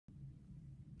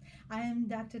I am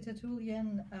Dr.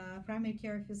 Tatulian, primary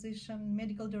care physician,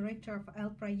 medical director of El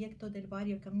Proyecto del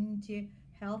Barrio Community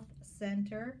Health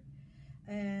Center.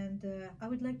 And I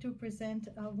would like to present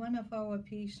one of our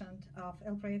patients of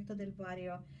El Proyecto del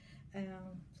Barrio.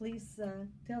 Please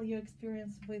tell your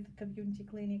experience with community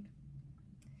clinic.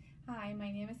 Hi,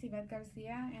 my name is Jrette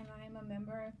Garcia, and I am a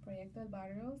member of Proyecto del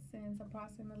Barrio since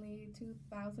approximately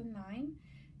 2009.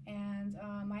 And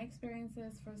my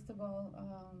experiences, first of all,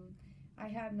 I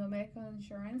had no medical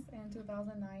insurance in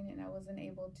 2009, and I wasn't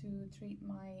able to treat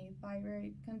my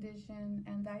thyroid condition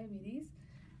and diabetes.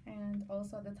 And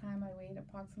also at the time, I weighed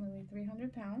approximately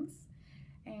 300 pounds.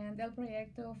 And El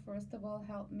Proyecto, first of all,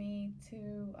 helped me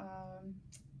to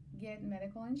get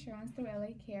medical insurance through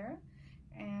LA Care,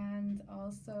 and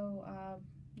also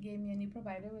gave me a new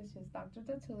provider, which is Dr.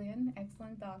 Tatulian,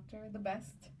 excellent doctor, the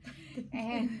best,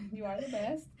 and you are the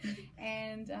best,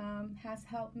 and has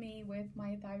helped me with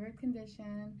my thyroid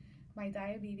condition, my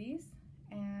diabetes,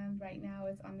 and right now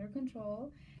it's under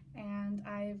control, and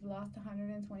I've lost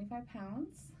 125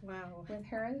 pounds. Wow. With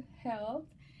her help,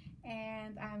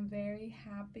 and I'm very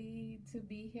happy to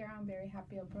be here. I'm very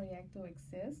happy El Proyecto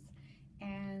exists,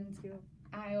 and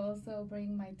I also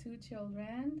bring my 2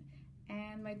 children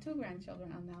and my 2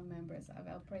 grandchildren are now members of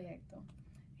El Proyecto.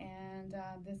 And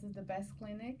this is the best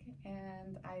clinic,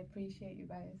 and I appreciate you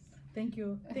guys. Thank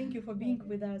you. Thank you for being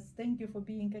with us. Thank you for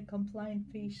being a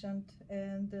compliant patient,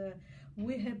 and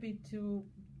we're happy to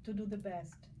do the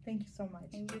best. Thank you so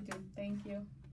much. And you do. Thank you.